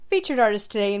Featured artists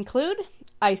today include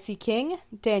Icey-king,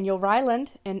 Daniel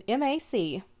Ryland, and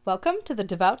MAC. Welcome to the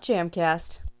Devout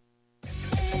Jamcast.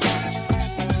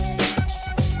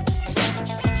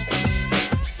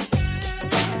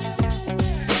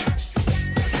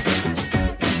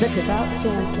 The Devout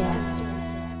Jamcast.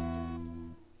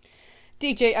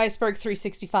 DJ Iceberg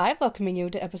 365 welcoming you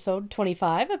to episode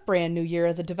 25, a brand new year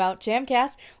of the Devout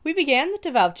Jamcast. We began the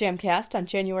Devout Jamcast on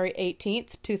January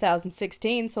 18th,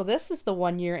 2016, so this is the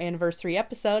 1-year anniversary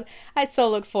episode. I so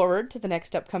look forward to the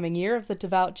next upcoming year of the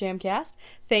Devout Jamcast.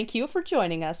 Thank you for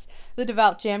joining us. The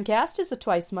Devout Jamcast is a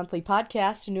twice-monthly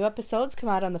podcast, and new episodes come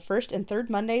out on the first and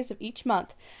third Mondays of each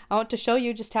month. I want to show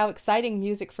you just how exciting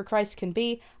music for Christ can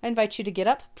be. I invite you to get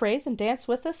up, praise, and dance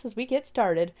with us as we get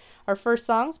started. Our first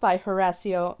song's by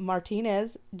Horacio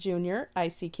Martinez Jr.,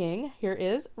 Icey-king. Here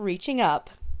is Reaching Up.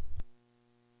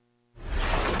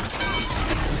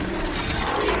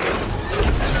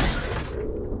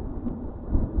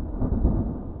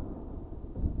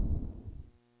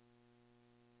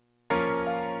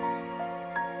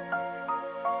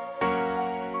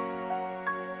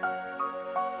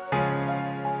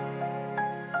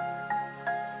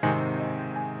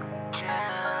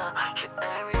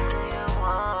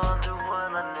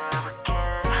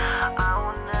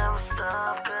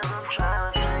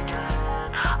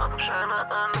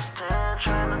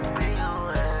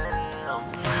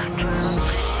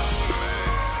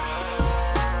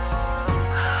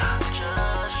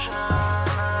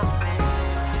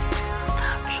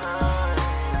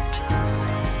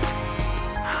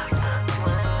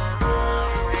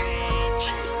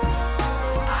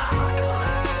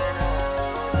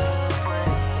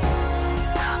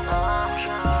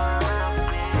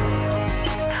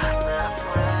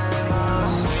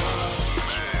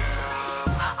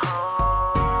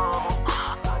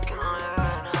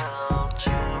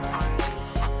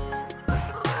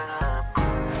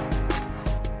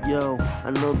 Yo,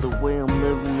 I know the way I'm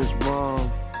living is wrong.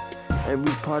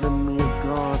 Every part of me is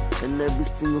gone, and every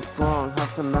single song, how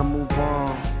can I move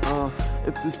on?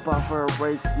 If we fought for a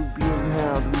race, we'd be in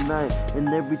hell tonight. And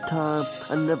every time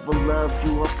I never loved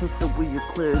you, I pushed away your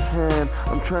clearest hand.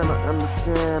 I'm trying to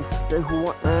understand that who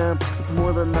I am is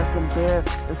more than I can bear.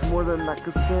 It's more than I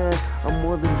can stand. I'm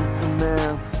more than just a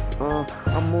man.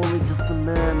 I'm only just a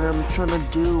man, and I'm trying to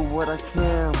do what I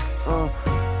can.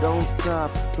 Don't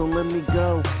stop, don't let me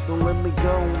go, don't let me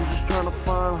go. I'm just trying to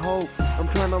find hope. I'm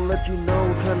trying to let you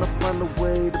know, trying to find a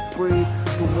way to breathe.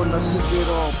 But when I take it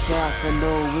all back, I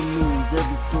know it means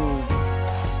everything.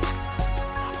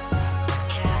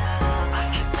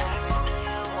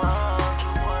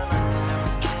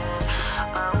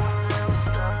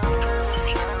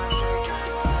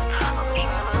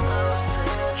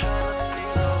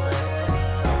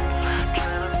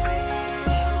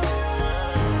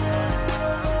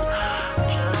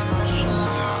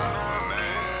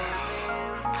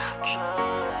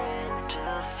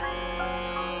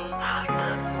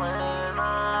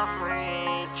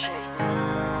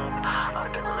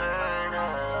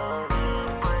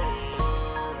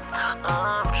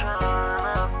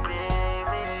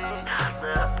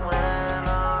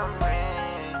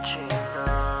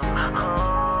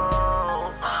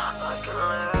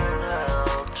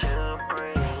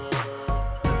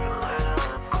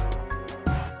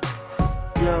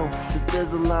 Yo,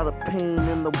 there's a lot of pain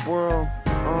in the world.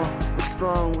 We're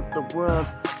strong with the world.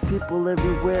 People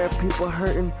everywhere, people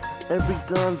hurting. Every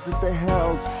guns that they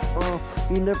held.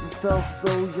 You never felt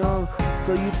so young,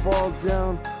 so you fall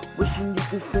down. Wishing you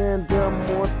could stand up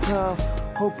more tough.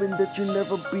 Hoping that you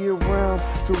never be around.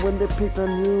 So when they picked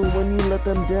on you, when you let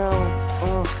them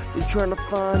down, you're trying to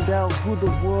find out who the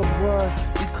world was.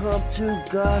 You come to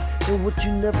God and what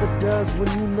you never does when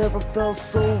you never felt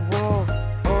so wrong.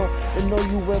 And all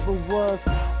you ever was,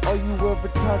 all you ever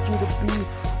taught you to be,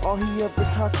 all he ever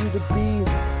taught you to be,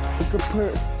 is a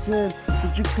person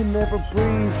that you can never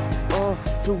breathe.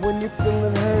 So when you're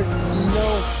feeling hurt, you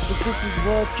know that this is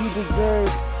what you deserve.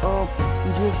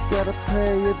 You just gotta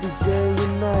pray every day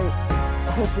and night,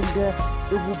 hoping that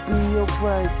it will be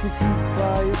alright, 'cause he's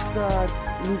by your side,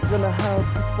 and he's gonna help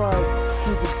you fight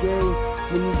through the day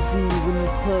when you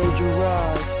close your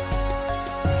eyes.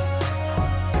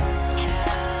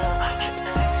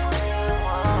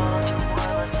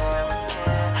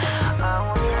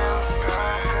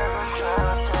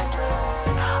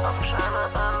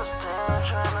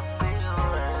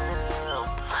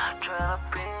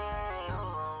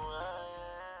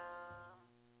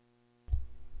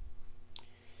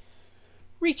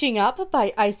 Reaching Up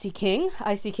by Icey-king.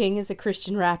 Icey-king is a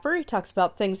Christian rapper. He talks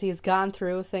about things he has gone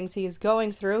through, things he is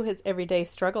going through, his everyday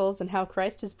struggles, and how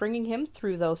Christ is bringing him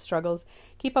through those struggles.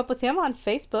 Keep up with him on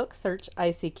Facebook. Search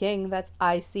Icey-king. That's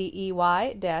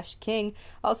ICEY-king.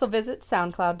 Also visit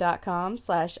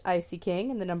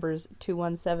soundcloud.com/Icey-king, and the number is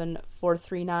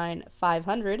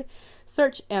 217-439-500.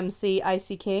 Search MC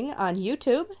Icey-king on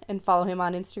YouTube, and follow him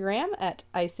on Instagram at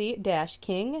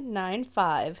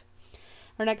Icy-king95.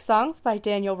 Our next song's by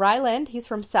Daniel Ryland. He's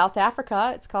from South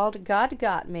Africa. It's called God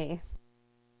Got Me.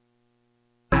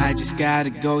 I just gotta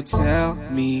go tell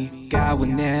me God will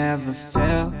never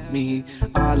fail me.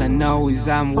 All I know is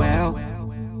I'm well,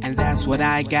 and that's what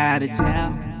I gotta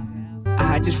tell.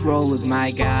 I just roll with my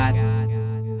God,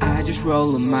 I just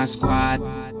roll with my squad.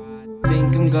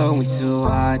 Think I'm going too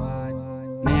hard,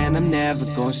 man, I'm never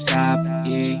gonna stop,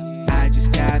 yeah. I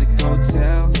just gotta go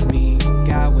tell me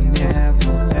God will never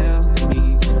fail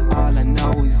me. All I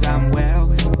know is I'm well,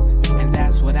 and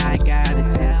that's what I gotta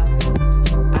tell.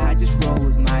 I just roll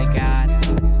with my God,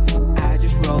 I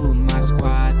just roll with my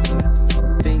squad.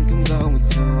 Think I'm going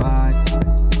too hard,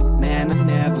 man, I'm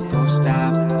never gonna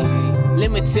stop, yeah.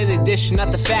 Limited edition, not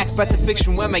the facts, but the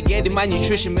fiction. Where am I getting my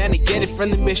nutrition? Man, I get it from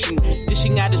the mission.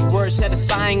 Dishing out his words,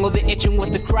 satisfying all the itching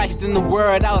with the Christ in the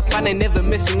word. I was finding never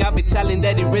missing. I'll be telling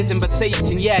that he risen, but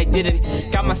Satan, yeah, I didn't.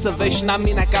 Got my salvation, I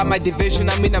mean, I got my division.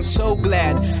 I mean, I'm so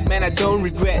glad, man, I don't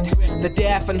regret the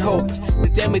death and hope. The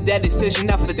day made that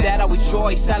decision, after that I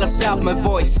rejoice. I left out my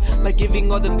voice, like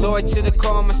giving all the glory to the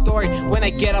core of my story. When I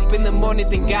get up in the morning,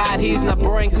 thank God he's not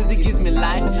boring, cause he gives me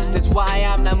life. That's why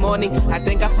I'm not mourning. I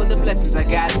thank God for the blessings I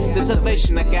got, the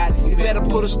salvation I got. You better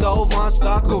put a stove on,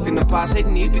 start cooking the pot.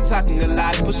 Satan, he be talking a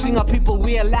lot, pushing our people,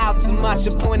 we allow too much.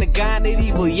 A point of God ain't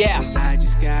evil, yeah. I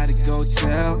just gotta go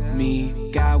tell me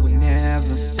God would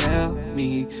never fail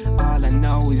me. All I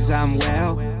know is I'm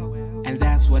well, and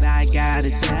that's what I gotta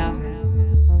tell.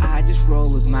 I just roll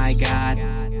with my God,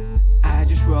 I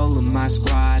just roll with my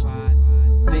squad.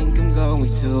 Think I'm going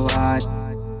too hard,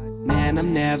 man,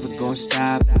 I'm never gonna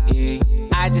stop, yeah.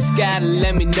 I just gotta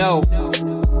let me know,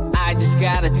 I just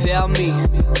gotta tell me,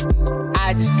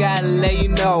 I just gotta let you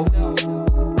know,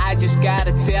 I just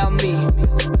gotta tell me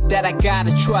that I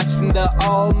gotta trust in the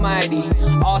Almighty.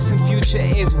 Awesome future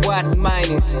is what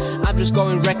mine is. I'm just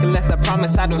going reckless, I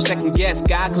promise I don't second guess.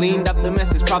 God cleaned up the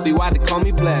mess, it's probably why they call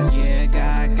me blessed. Yeah,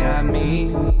 God got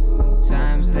me,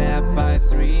 times that by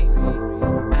 3.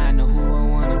 I know who I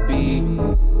wanna be,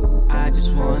 I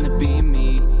just wanna be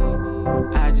me.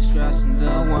 I just trust in the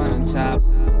one on top,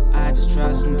 I just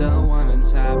trust in the one on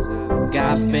top.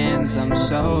 Got fans, I'm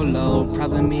solo,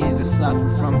 problem is I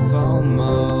suffer from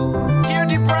FOMO. Hear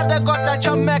the brother got a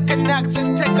Jamaican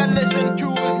accent, take a listen to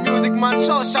his music, man,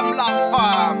 show some love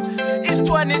fam. It's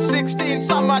 2016,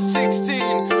 summer 16.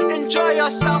 Enjoy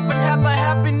yourself and have a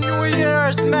happy New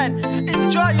Year's, man.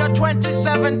 Enjoy your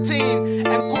 2017, and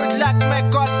good luck, may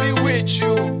God be with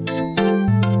you.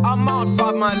 I'm out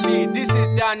for my lead. This is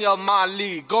Daniel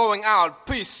Marley going out.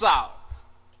 Peace out.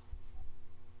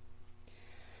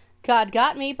 God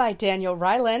Got Me by Daniel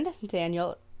Ryland.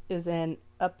 Daniel is an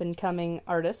up-and-coming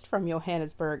artist from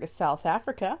Johannesburg, South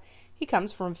Africa. He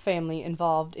comes from a family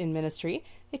involved in ministry.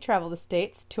 They travel the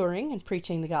States touring and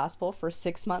preaching the gospel for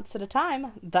 6 months at a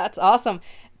time. That's awesome.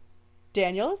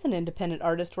 Daniel is an independent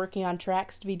artist working on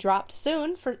tracks to be dropped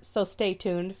soon, so stay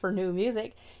tuned for new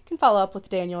music. You can follow up with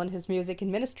Daniel and his music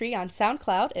and ministry on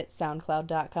SoundCloud at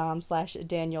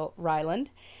soundcloud.com/Daniel Ryland,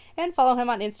 and follow him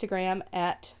on Instagram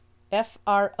at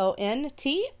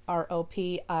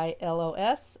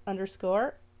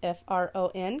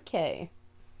FRONTROPILOS_FRONK.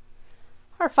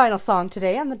 Our final song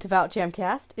today on the Devout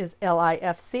Jamcast is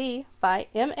LIFC by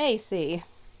MAC.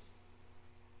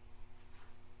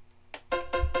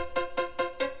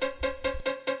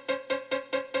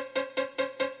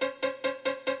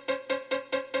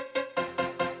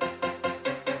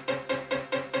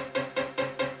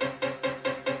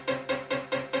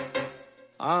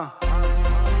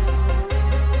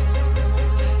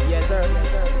 Yes, sir.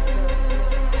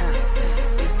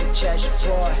 It's the church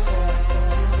boy.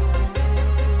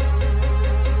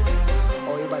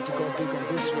 Oh, you about to go big on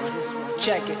this one.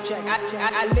 Check it.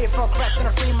 I live for Christ and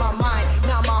I free my mind.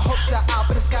 Now my hopes are out,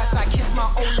 but the skies I kiss my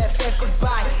old left hand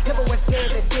goodbye. Never was there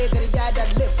the day that he died. I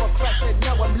live for Christ and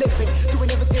now I'm living, doing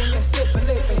everything and still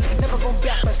believing. Never going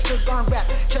back, but still gone rap.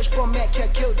 Church boy man can't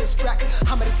kill this track.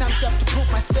 How many times you have to prove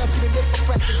myself? You didn't live for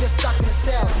Christ and you're stuck in the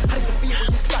cell. How did you feel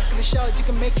when you're stuck in the shell? You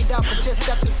can make it out, but just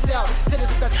have to tell. Tell it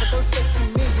the best, but don't say to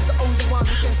me. He's the only one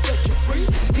who can set you free.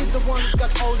 He's the one who's got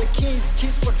all the keys.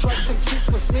 Keys for drugs and keys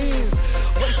for sins.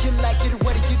 What did you like it?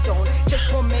 What did you don't?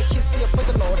 Just won't make his seal for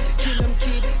the Lord. Kill them,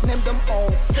 kid, name them all.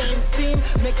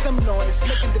 some noise,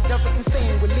 making the devil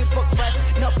insane. We live for Christ,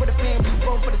 not for the fame. We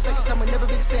born for the second time, we'll never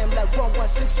be the same. Like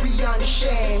 116, we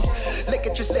unashamed. Look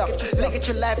at yourself, look at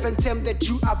your life and tell me that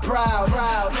you are proud.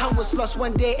 I was lost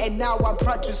one day and now I'm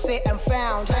proud to say I'm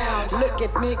found. Look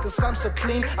at me cause I'm so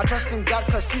clean. I trust in God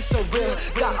cause he's so real.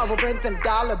 Got our rent and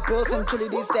dollar bills and truly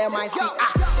these MIC.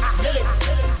 Live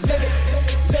it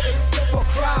for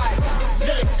Christ.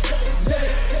 Live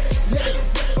it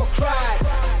for Christ.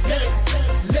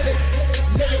 Live it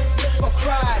for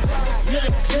Christ.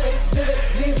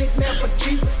 Live it, man, for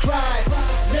Jesus Christ.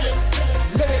 Live it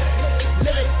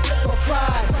for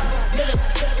Christ. Live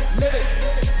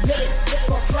it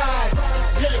for Christ.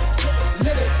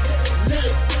 Live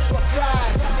it for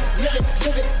Christ.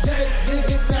 Live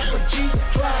it, man, for Jesus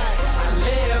Christ. I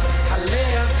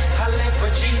live for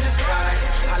Jesus Christ.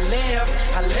 I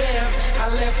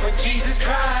live for Jesus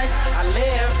Christ.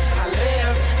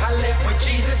 I live for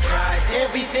Jesus Christ.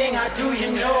 Everything I do,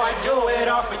 you know I do it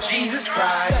all for Jesus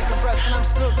Christ. Second breath and I'm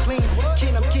still clean.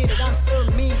 King, I'm kidding, I'm still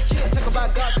me. I talk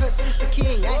about God cause he's the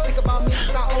king. I ain't talk about me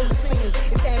cause I own the scene.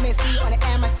 It's MAC on the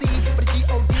MIC, but the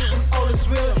G-O-D was always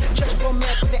real. Church bro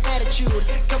man with the attitude.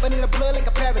 Covered in the blood like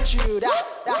a parachute.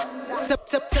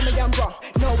 Tell me I'm wrong,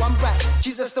 no I'm right.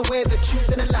 Jesus the way, the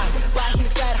truth and the life. By his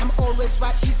side I'm always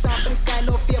right. He's up in the sky,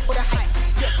 no fear for the heights.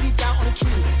 Yes, he down on the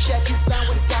tree. Shed his blind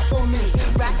with a die for me.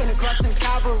 Right in the cross and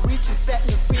Calvary to set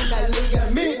me free. Now look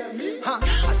at me.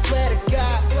 I swear to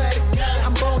God,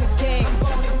 I'm born again.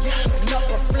 Not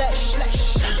for flesh,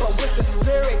 but with the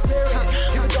spirit.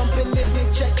 If you don't believe me,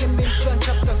 check him in John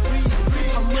chapter 3.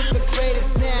 I'm with the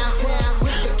greatest now,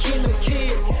 with the king of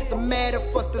kids. The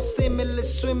metaphors, the simile,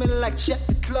 swimming like Jack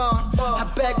the Clown. I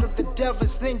bag with the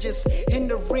devil's ninjas in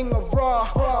the ring of raw.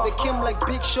 They came like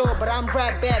Big Show, but I'm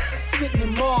right back, fit me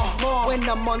more. When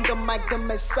I'm on the mic, the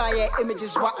Messiah image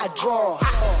is what I draw.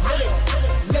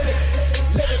 Live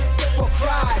it for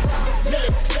Christ.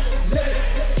 Live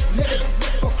it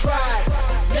for Christ.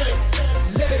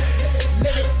 Live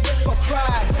it for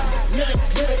Christ.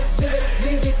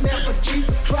 Live it, man, for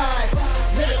Jesus Christ.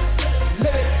 Live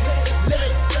it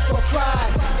for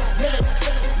Christ. Live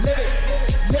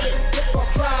it for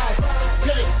Christ.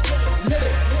 Live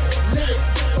it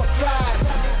for Christ.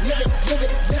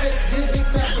 Live it,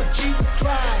 man, for Jesus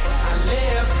Christ. I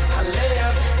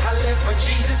live for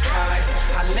Jesus Christ.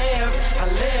 I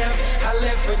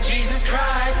live for Jesus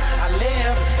Christ.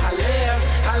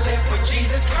 I live for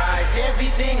Jesus Christ.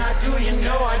 Everything I do, you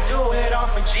know I do it all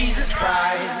for Jesus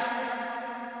Christ.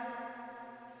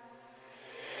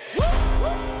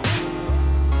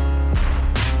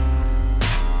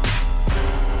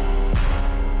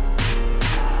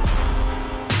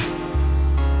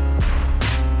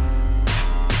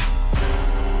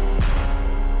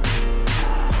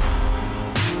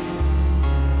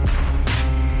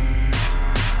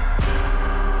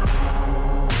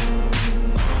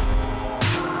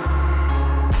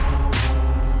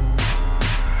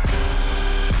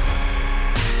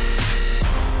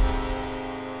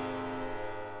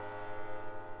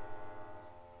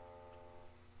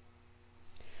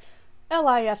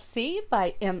 LIFC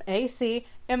by MAC.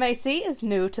 MAC is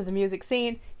new to the music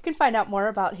scene. You can find out more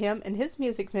about him and his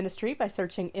music ministry by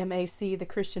searching MAC the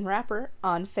Christian Rapper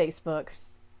on Facebook.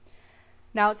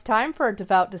 Now it's time for a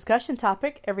Devout discussion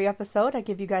topic. Every episode I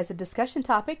give you guys a discussion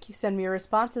topic. You send me your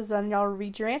responses and I'll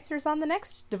read your answers on the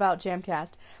next Devout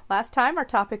Jamcast. Last time our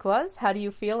topic was, how do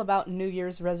you feel about New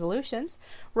Year's resolutions?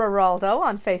 Roraldo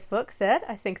on Facebook said,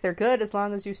 I think they're good as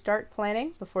long as you start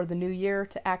planning before the new year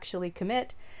to actually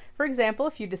commit. For example,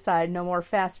 if you decide no more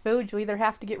fast food, you either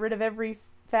have to get rid of every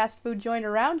fast food joint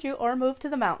around you or move to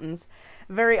the mountains.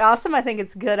 Very awesome. I think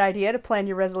it's a good idea to plan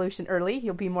your resolution early.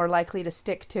 You'll be more likely to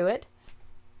stick to it.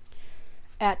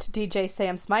 At DJ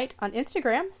Sam Smite on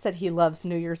Instagram said he loves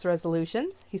New Year's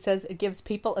resolutions. He says it gives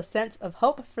people a sense of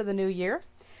hope for the new year.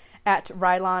 At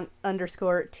Ryland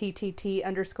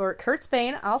 _TTT_ Kurt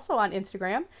Spain, also on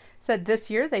Instagram, said this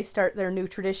year they start their new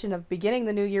tradition of beginning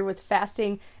the new year with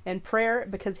fasting and prayer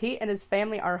because he and his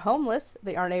family are homeless.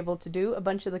 They aren't able to do a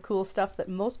bunch of the cool stuff that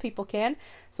most people can.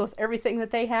 So with everything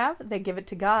that they have, they give it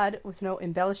to God with no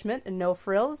embellishment and no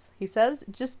frills. He says,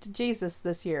 just Jesus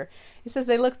this year. He says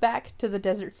they look back to the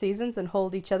desert seasons and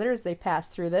hold each other as they pass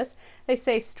through this. They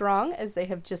stay strong as they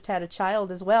have just had a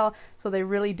child as well, so they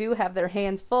really do have their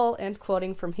hands full, and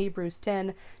quoting from Hebrews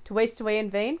 10, to waste away in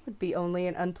vain would be only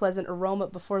an unpleasant aroma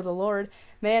before the Lord.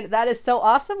 Man, that is so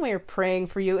awesome. We are praying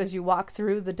for you as you walk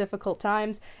through the difficult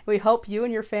times. We hope you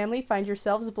and your family find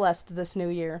yourselves blessed this new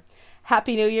year.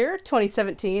 Happy New Year!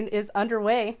 2017 is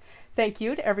underway. Thank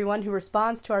you to everyone who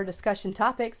responds to our discussion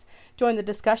topics. Join the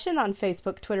discussion on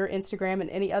Facebook, Twitter, Instagram, and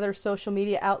any other social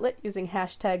media outlet using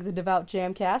hashtag the Devout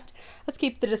Jamcast. Let's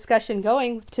keep the discussion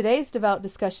going with today's Devout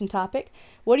discussion topic.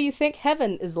 What do you think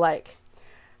heaven is like?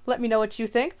 Let me know what you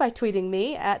think by tweeting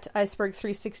me at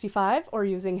iceberg365 or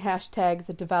using hashtag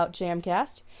the Devout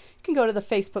Jamcast. You can go to the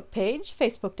Facebook page,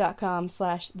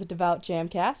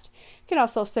 facebook.com/thedevoutjamcast. You can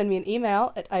also send me an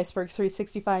email at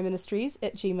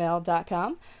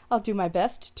iceberg365ministries@gmail.com. I'll do my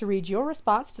best to read your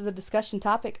response to the discussion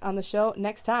topic on the show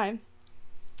next time.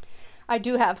 I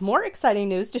do have more exciting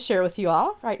news to share with you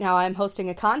all. Right now I'm hosting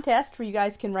a contest where you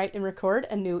guys can write and record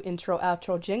a new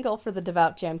intro-outro jingle for the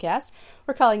Devout Jamcast.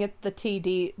 We're calling it the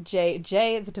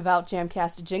TDJJ, the Devout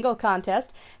Jamcast Jingle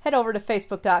Contest. Head over to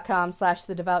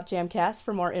facebook.com/thedevoutjamcast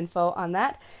for more info on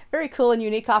that. Very cool and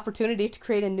unique opportunity to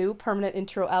create a new permanent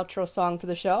intro-outro song for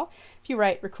the show. If you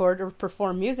write, record, or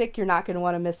perform music, you're not going to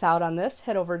want to miss out on this.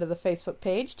 Head over to the Facebook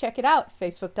page. Check it out,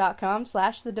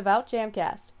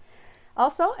 facebook.com/thedevoutjamcast.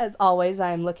 Also, as always,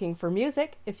 I am looking for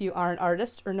music. If you are an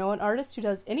artist or know an artist who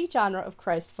does any genre of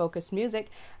Christ-focused music,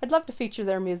 I'd love to feature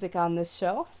their music on this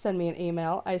show. Send me an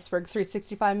email,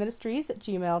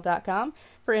 iceberg365ministries@gmail.com,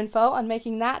 for info on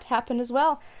making that happen as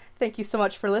well. Thank you so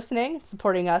much for listening and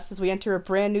supporting us as we enter a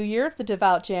brand new year of the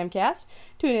Devout Jamcast.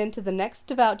 Tune in to the next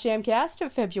Devout Jamcast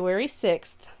of February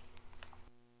 6th.